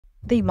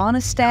The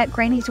Monistat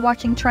Granny's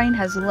watching train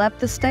has left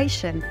the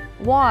station.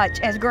 Watch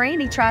as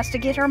Granny tries to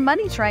get her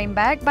money train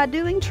back by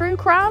doing true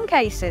crime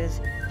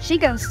cases. She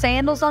goes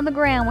sandals on the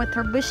ground with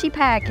her bushy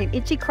pack and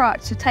itchy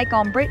crotch to take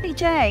on Brittney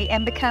J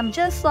and become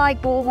just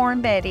like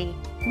Bullhorn Betty.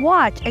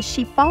 Watch as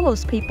she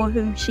follows people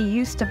who she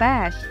used to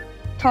bash,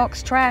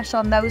 talks trash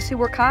on those who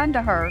were kind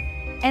to her,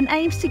 and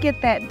aims to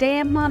get that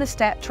damn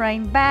Monistat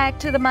train back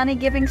to the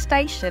money-giving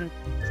station.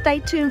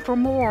 Stay tuned for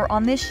more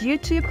on this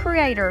YouTube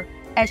creator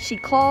as she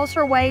claws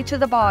her way to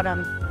the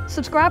bottom.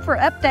 Subscribe for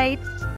updates.